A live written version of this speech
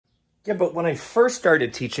Yeah, but when I first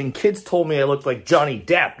started teaching, kids told me I looked like Johnny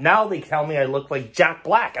Depp. Now they tell me I look like Jack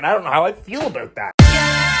Black, and I don't know how I feel about that.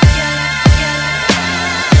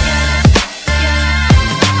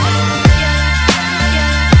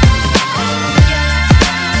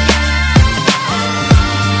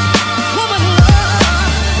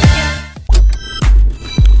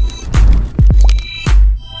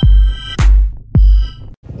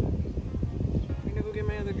 I'm gonna go get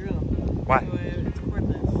my other drill. Why? So it's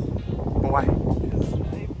cordless. Well, why? Because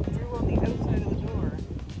I drew on the outside of the door,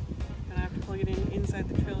 and I have to plug it in inside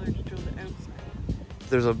the trailer to drill the outside.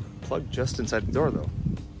 There's a plug just inside the door, though.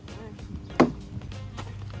 Right.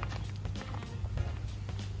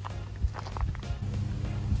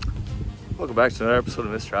 Welcome back to another episode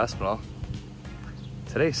of Mr. Aspinall.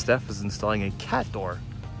 Today, Steph is installing a cat door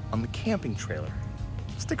on the camping trailer.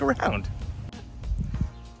 Stick around.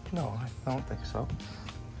 No, I don't think so.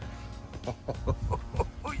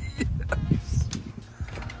 Oh, yes.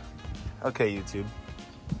 Okay, YouTube.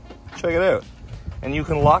 Check it out. And you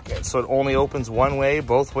can lock it so it only opens one way,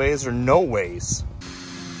 both ways, or no ways.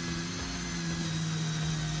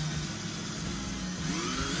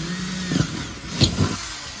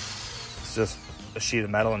 It's just a sheet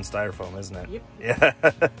of metal and styrofoam, isn't it? Yep.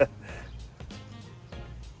 Yeah.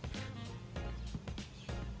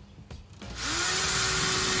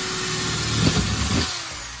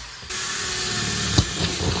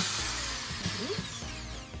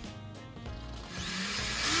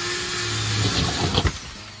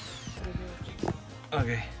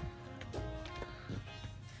 Okay.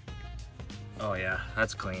 Oh yeah,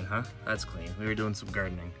 that's clean, huh? That's clean. We were doing some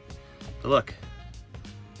gardening. But look,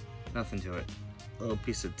 nothing to it. A little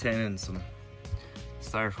piece of tin and some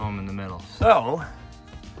styrofoam in the middle. So,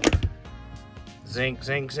 zinc,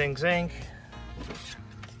 zinc, zinc, zinc.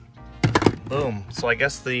 Boom. So I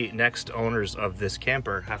guess the next owners of this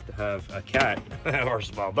camper have to have a cat or a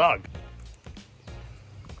small dog.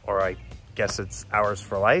 Or I guess it's ours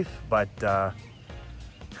for life, but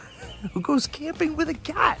who goes camping with a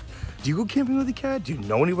cat? Do you go camping with a cat? Do you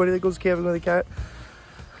know anybody that goes camping with a cat?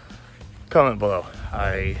 Comment below.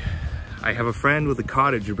 I have a friend with a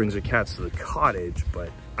cottage who brings her cats to the cottage, but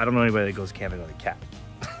I don't know anybody that goes camping with a cat.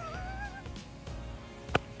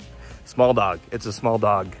 Small dog. It's a small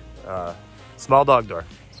dog. Small dog door.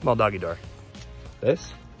 Small doggy door.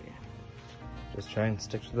 This? Yeah. Just try and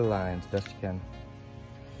stick to the lines best you can.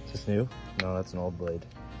 Is this new? No, that's an old blade.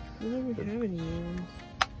 I never have any new ones.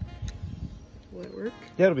 Will it work?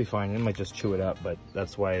 Yeah, it'll be fine. It might just chew it up, but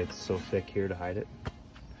that's why it's so thick here to hide it.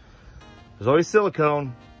 There's always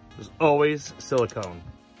silicone. There's always silicone.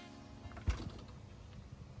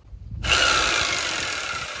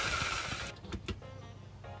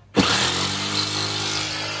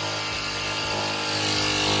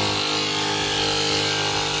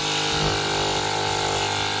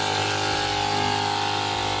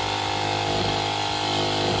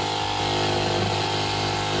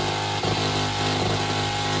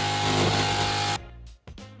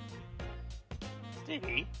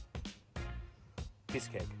 Stevie, piece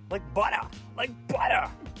of cake, like butter, like butter.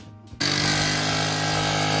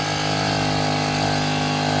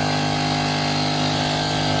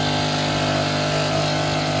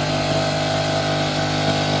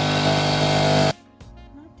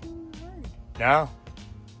 Not too hard. No.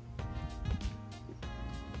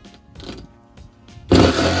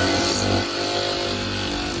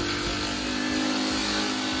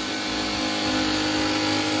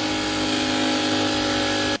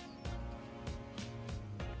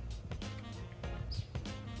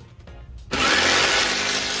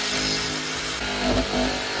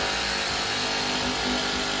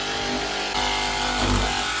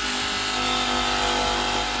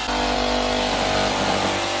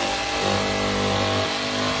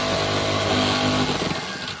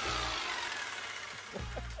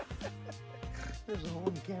 There's a hole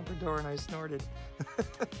in the camper door and I snorted.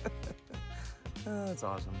 Oh, that's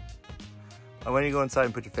awesome. Why don't you go inside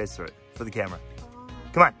and put your face through it for the camera?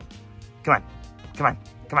 Come on. Come on. Come on.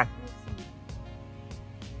 Come on.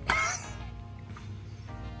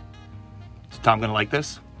 Is Tom gonna like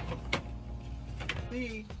this?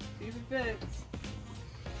 See if it fits.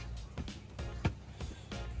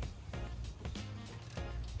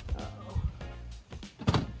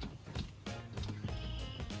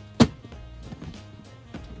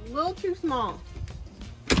 A little too small.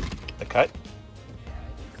 The cut? Yeah, I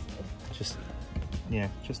think so. Just, yeah,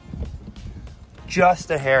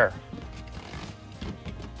 just a hair.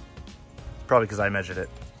 Probably because I measured it.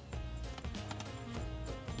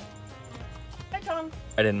 Hi, Tom.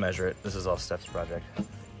 I didn't measure it. This is all Steph's project.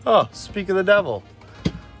 Oh, speak of the devil.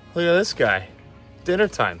 Look at this guy. Dinner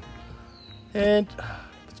time. And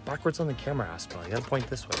it's backwards on the camera, Aspel. You gotta point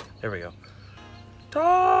this way. There we go.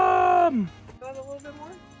 Tom! Got a little bit more?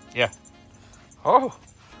 Yeah. Oh!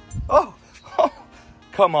 Oh! Oh!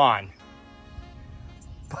 Come on.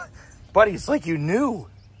 Buddy, it's like you knew.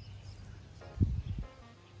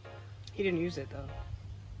 He didn't use it though.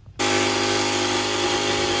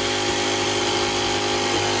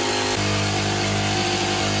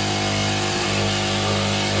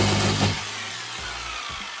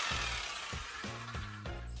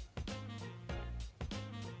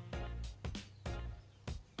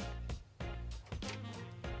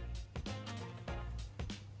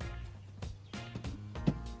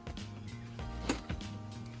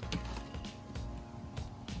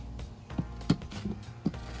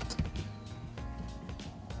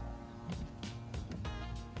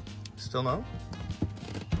 Still no?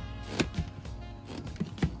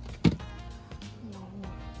 No.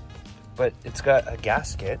 But it's got a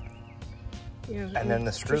gasket, Yeah, and then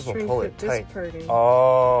the screws will string pull fit it this tight. part in.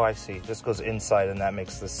 Oh, I see. This goes inside, and that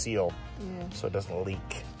makes the seal Yeah. so it doesn't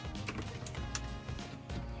leak.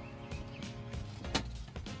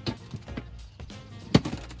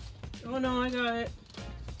 Oh no, I got it.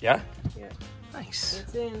 Yeah? Yeah. Nice.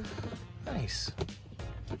 It's in. Nice.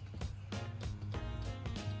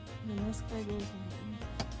 And this guy goes in.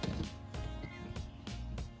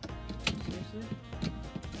 Seriously?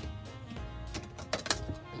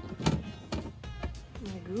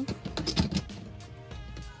 My goof?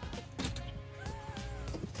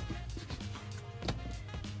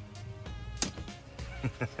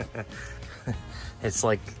 It's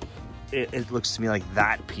like, it looks to me like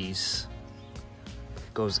that piece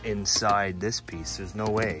goes inside this piece. There's no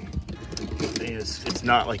way. It's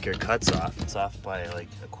not like your cut's off. It's off by like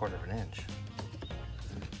 1/4 of an inch.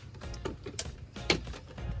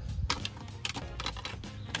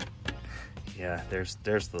 Yeah, there's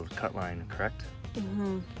the cut line, correct?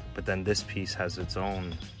 Mm-hmm. But then this piece has its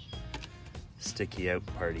own sticky out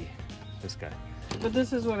party. This guy. But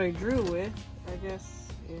this is what I drew with. I guess,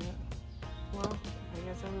 yeah. Well, I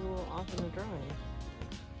guess I was a little off in the drawing.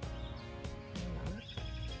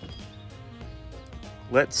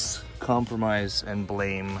 Let's compromise and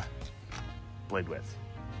blame blade width.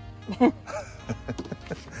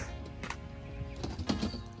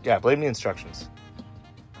 Yeah, blame the instructions.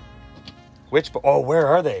 Oh, where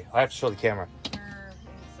are they? I have to show the camera. They're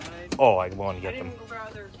inside. Oh, I want to I get them. didn't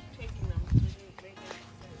bother taking them. They didn't make any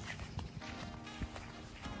sense.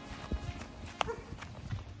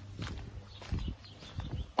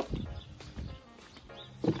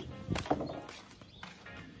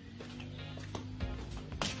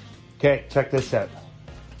 Okay, check this out.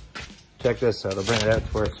 Check this out. I'll bring it out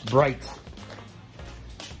where it's bright.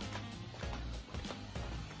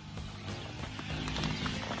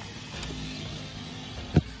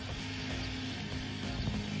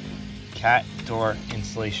 Cat door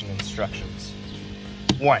installation instructions.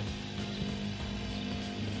 1,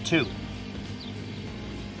 2,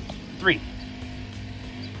 3,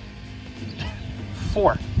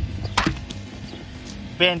 4.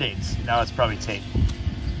 Band-aids. Now it's probably tape.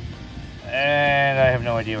 And I have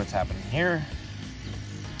no idea what's happening here.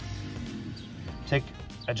 Take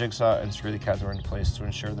a jigsaw and screw the cat door into place to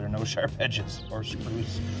ensure there are no sharp edges or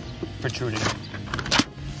screws protruding.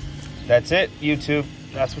 That's it, YouTube.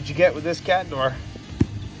 That's what you get with this cat door.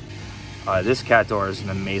 This cat door is an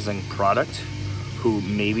amazing product. Who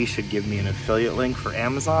maybe should give me an affiliate link for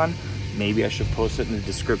Amazon. Maybe I should post it in the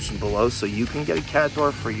description below so you can get a cat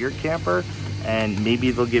door for your camper. And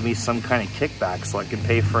maybe they'll give me some kind of kickback so I can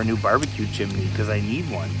pay for a new barbecue chimney because I need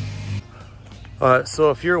one.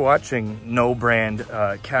 So if you're watching No Brand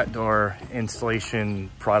cat door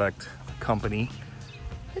installation product company,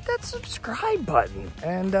 hit that subscribe button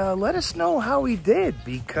and let us know how we did,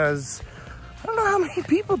 because I don't know how many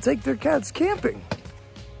people take their cats camping.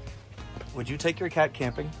 Would you take your cat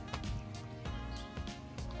camping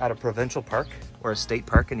at a provincial park or a state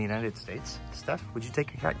park in the United States? Steph, would you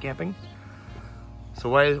take your cat camping? So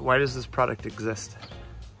why does this product exist?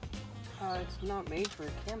 It's not made for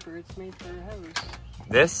a camper, it's made for a house.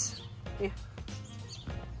 This? Yeah.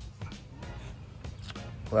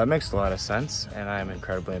 Well, that makes a lot of sense, and I am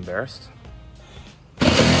incredibly embarrassed.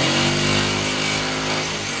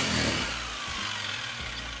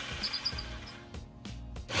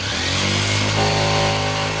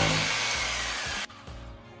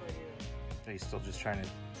 Are you still just trying to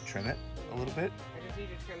trim it a little bit? I just need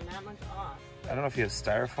to trim that much off. I don't know if you have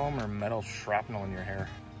styrofoam or metal shrapnel in your hair.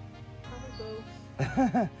 Probably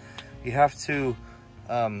both. You have to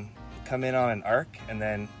come in on an arc and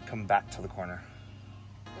then come back to the corner.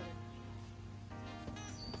 Okay.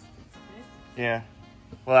 Yeah.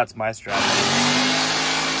 Well, that's my strategy.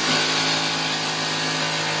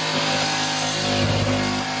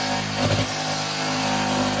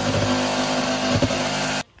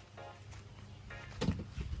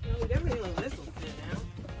 We definitely know this will fit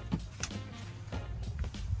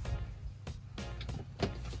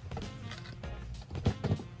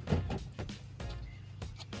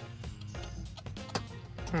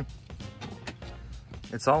now.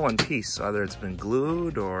 It's all one piece. Either it's been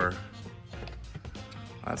glued or...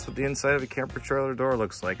 That's what the inside of a camper trailer door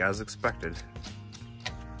looks like, as expected.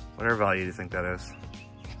 Whatever value do you think that is?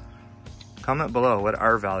 Comment below, what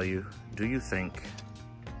R value do you think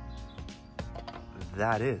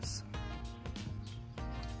that is?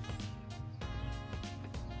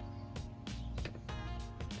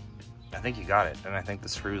 I think you got it, and I think the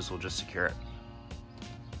screws will just secure it.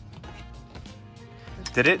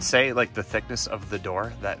 Did it say like the thickness of the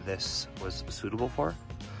door that this was suitable for?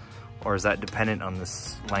 Or is that dependent on the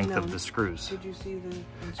length of the screws? Did you see the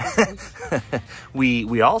instructions?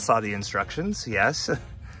 we all saw the instructions, yes.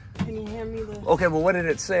 Can you hand me the... Okay, well what did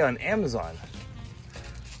it say on Amazon?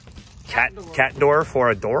 Cat door for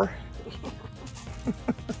a door?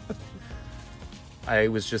 I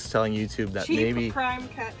was just telling YouTube that cheap maybe... prime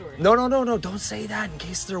cat door. No, don't say that in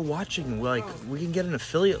case they're watching. Like, we can get an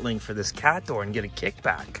affiliate link for this cat door and get a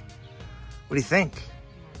kickback. What do you think?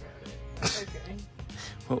 Okay.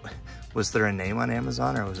 Well, was there a name on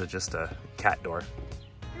Amazon or was it just a cat door?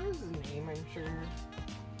 There was a name, I'm sure.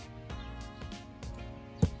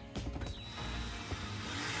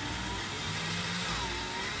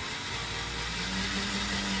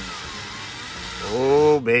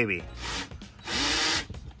 Oh, baby.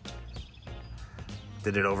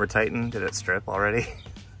 Did it over tighten? Did it strip already?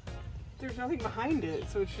 There's nothing behind it,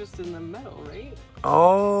 so it's just in the metal, right?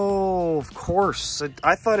 Oh, of course.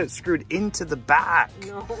 I thought it screwed into the back.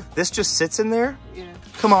 No. This just sits in there? Yeah.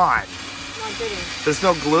 Come on. Not good. There's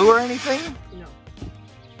no glue or anything? No.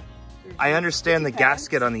 I understand the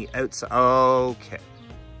gasket on the outside. Okay.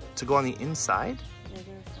 To go on the inside? Yeah, I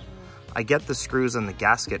guess. I get the screws and the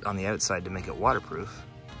gasket on the outside to make it waterproof.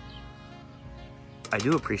 I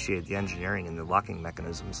do appreciate the engineering and the locking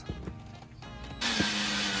mechanisms.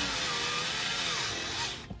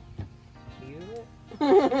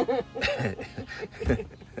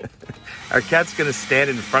 Our cat's gonna stand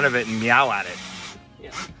in front of it and meow at it.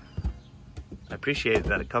 Yeah. I appreciate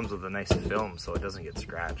that it comes with a nice film so it doesn't get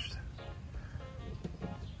scratched.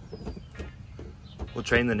 We'll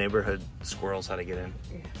train the neighborhood squirrels how to get in.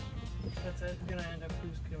 Yeah. That's gonna end up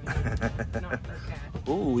who's coming in, not our cat.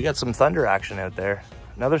 Ooh, we got some thunder action out there.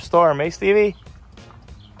 Another storm, eh, Stevie? Look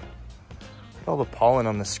at all the pollen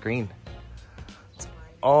on the screen. It's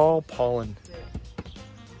all pollen.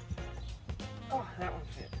 Oh, that one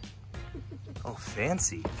fit. Oh,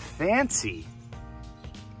 fancy, fancy.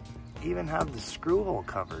 Even have the screw hole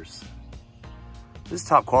covers. This is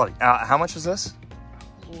top quality. How much is this?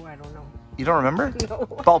 Oh, I don't know. You don't remember? No.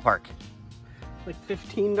 Ballpark. Like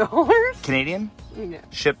 $15? Canadian? Yeah.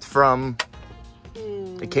 Shipped from...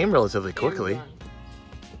 It came relatively quickly. Amazon.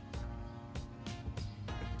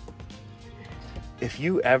 If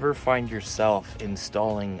you ever find yourself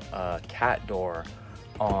installing a cat door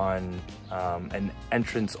on an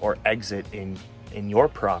entrance or exit in your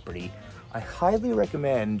property, I highly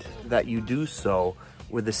recommend that you do so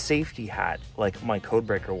with a safety hat like my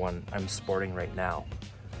Codebreaker one I'm sporting right now.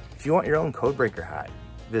 If you want your own Codebreaker hat,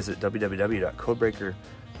 visit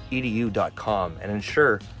www.codebreakeredu.com and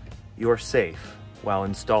ensure you're safe while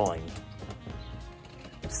installing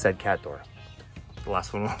said cat door. The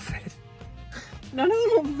last one won't fit. None of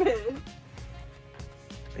them will fit.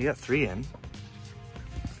 You got 3 in.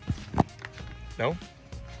 No?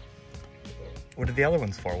 What are the other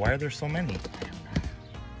ones for? Why are there so many?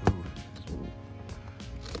 Ooh.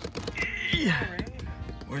 Yeah. All right.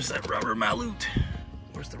 Where's that rubber mallet?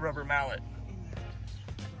 Where's the rubber mallet?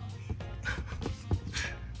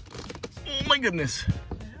 Oh my goodness.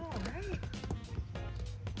 All right.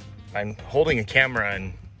 I'm holding a camera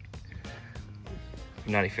and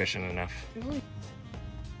I'm not efficient enough.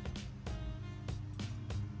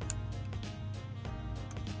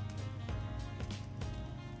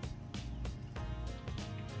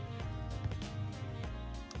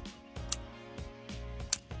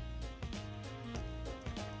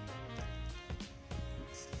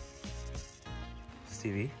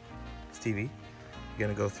 Stevie, you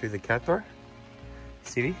gonna go through the cat door?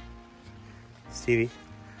 Stevie,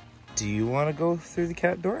 do you want to go through the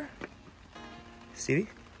cat door? Stevie,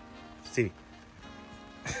 do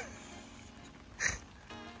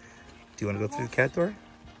you want to go through the cat door?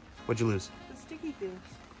 What'd you lose? The sticky things.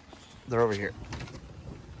 They're over here.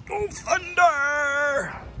 Oh,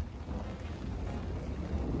 thunder!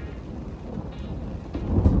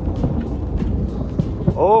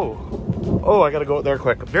 Oh, I gotta go out there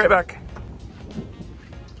quick. I'll be right back.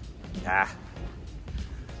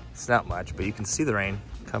 It's not much, but you can see the rain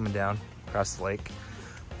coming down across the lake.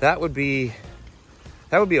 That would be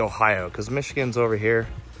Ohio, because Michigan's over here,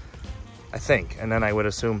 I think. And then I would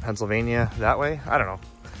assume Pennsylvania that way. I don't know.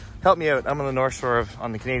 Help me out. I'm on the North Shore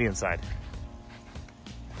on the Canadian side.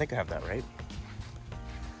 I think I have that right.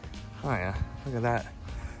 Oh yeah, look at that.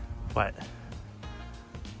 But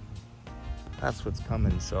that's what's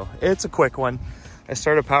coming, so it's a quick one. I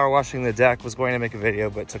started power washing the deck, was going to make a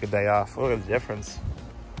video, but took a day off. Look at the difference.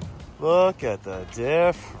 Look at the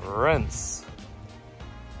difference.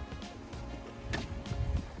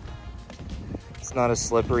 It's not as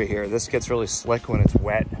slippery here. This gets really slick when it's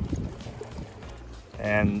wet.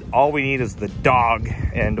 And all we need is the dog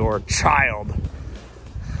and or child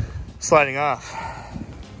sliding off.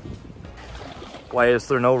 Why is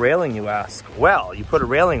there no railing, you ask? Well, you put a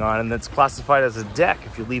railing on and that's classified as a deck.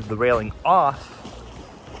 If you leave the railing off,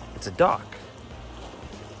 it's a dock.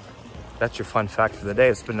 That's your fun fact for the day.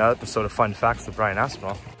 It's been another episode of Fun Facts with Brian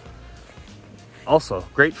Aspinall. Also,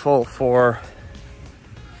 grateful for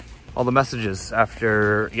all the messages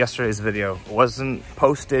after yesterday's video. It wasn't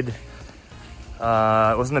posted, it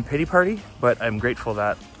wasn't a pity party, but I'm grateful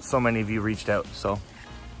that so many of you reached out. So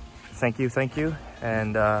thank you,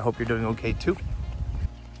 and hope you're doing okay too.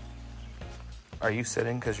 Are you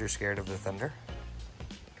sitting because you're scared of the thunder?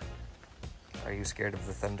 Are you scared of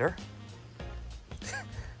the thunder?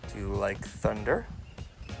 Do you like thunder?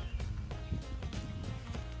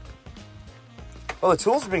 Oh, the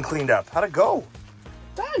tools have been cleaned up. How'd it go?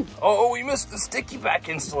 Done. Oh, we missed the sticky back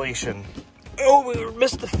installation. Oh, we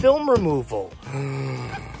missed the film removal.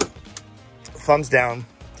 Thumbs down.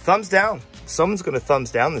 Thumbs down. Someone's gonna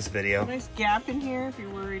thumbs down this video. Nice gap in here if you're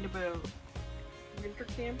worried about winter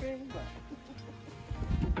camping. But...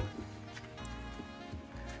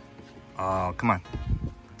 Oh, come on.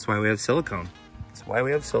 That's why we have silicone. That's why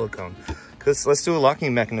we have silicone. Cause let's do a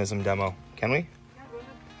locking mechanism demo. Can we? Yeah, go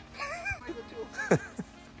ahead. Find the tool.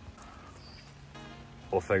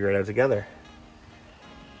 We'll figure it out together.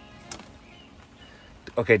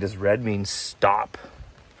 Okay, does red mean stop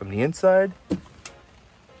from the inside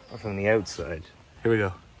or from the outside? Here we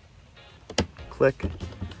go. Click.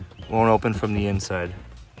 Won't open from the inside.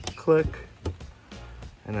 Click.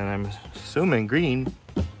 And then I'm assuming green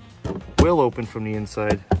will open from the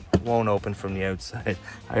inside, won't open from the outside.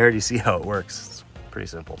 I already see how it works. It's pretty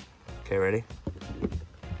simple. Okay, ready?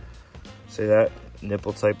 Say that.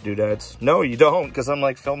 Nipple type doodads. No, you don't, because I'm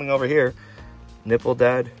like filming over here. Nipple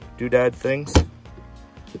dad, doodad things.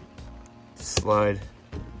 Slide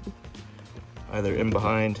either in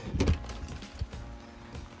behind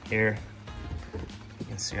here. You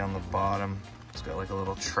can see on the bottom, it's got like a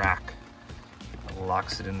little track that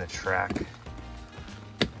locks it in the track.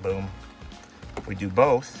 Boom. If we do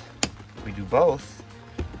both,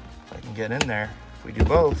 if I can get in there, if we do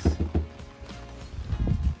both,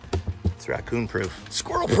 it's raccoon proof,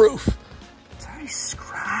 squirrel proof. It's already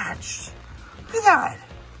scratched. Look at that.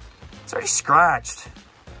 It's already scratched.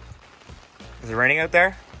 Is it raining out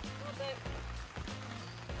there?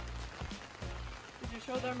 Did you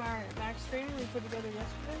show them our Max trainer we put together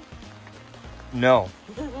yesterday? No.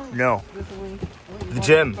 No. The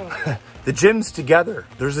gym. The gym's together.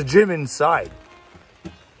 There's a gym inside.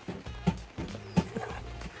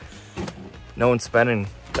 No one's spending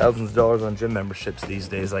thousands of dollars on gym memberships these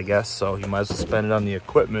days, I guess, so you might as well spend it on the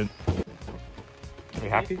equipment. Are you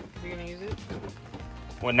happy? Are you gonna use it?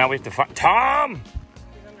 Well, now we have to find Tom! He's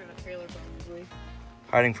under the trailer probably.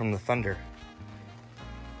 Hiding from the thunder.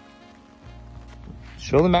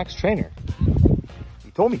 Show the Max trainer.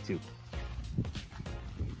 You told me to.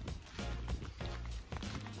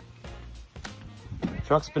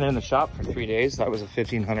 Truck's been in the shop for 3 days. That was a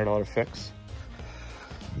 $1,500 fix.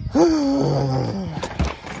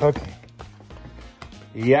 Okay.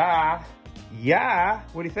 Yeah. Yeah.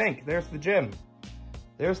 What do you think? There's the gym.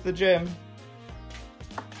 There's the gym.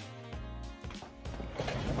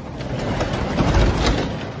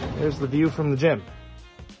 There's the view from the gym.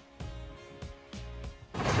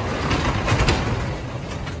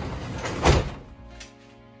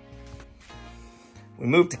 We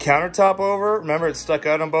moved the countertop over. Remember, it stuck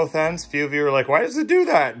out on both ends. A few of you were like, why does it do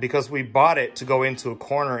that? Because we bought it to go into a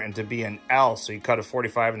corner and to be an L. So you cut a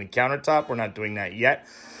 45 in the countertop. We're not doing that yet.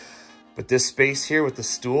 But this space here with the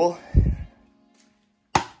stool,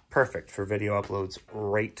 perfect for video uploads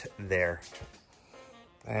right there.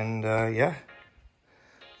 And yeah,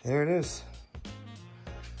 there it is.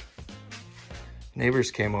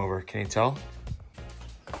 Neighbors came over, can you tell?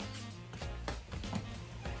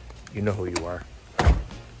 You know who you are.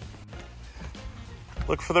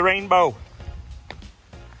 Look for the rainbow. Do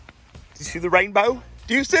you see the rainbow?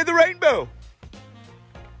 Do you see the rainbow?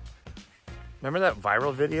 Remember that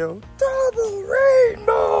viral video? Double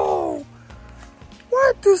rainbow!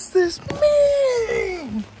 What does this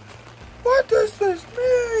mean? What does this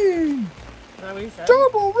mean? Is that what you said?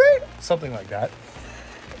 Double rainbow! Something like that.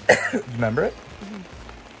 Remember it?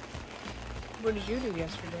 What did you do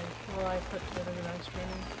yesterday? Well, I put together the nice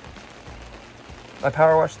training. I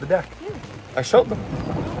power washed the deck. Yeah. I showed them.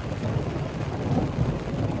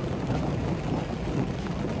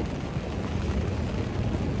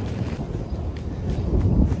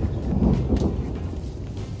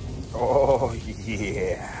 Oh,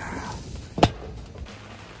 yeah.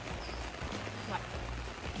 What?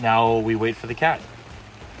 Now we wait for the cat.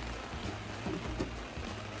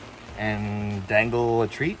 And dangle a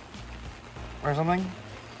treat or something.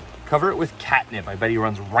 Cover it with catnip. I bet he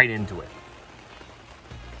runs right into it.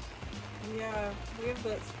 Yeah, we have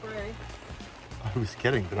that spray. I was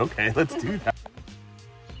kidding, but okay, let's do that.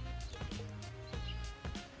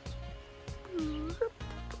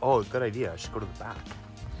 Oh, good idea. I should go to the back.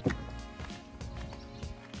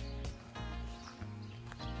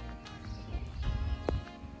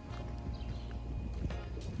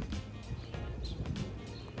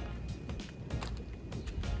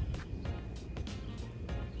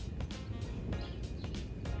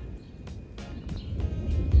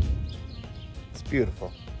 It's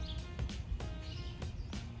beautiful.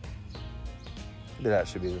 Maybe that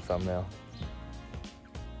should be the thumbnail.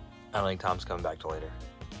 I don't think Tom's coming back till later.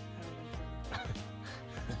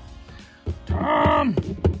 Tom!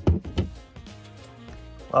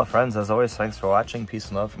 Well, friends, as always, thanks for watching. Peace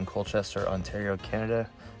and love from Colchester, Ontario, Canada.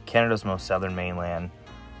 Canada's most southern mainland.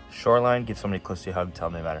 Shoreline, give somebody close to you a hug, tell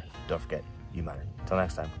them they matter. Don't forget, you matter. Till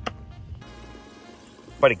next time.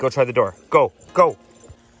 Buddy, go try the door. Go, go.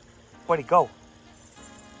 Buddy, go.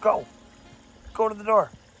 Go. Go to the door.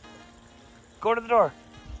 Go to the door.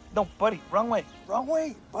 No, buddy, wrong way. Wrong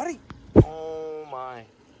way, buddy. Oh my.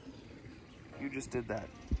 You just did that.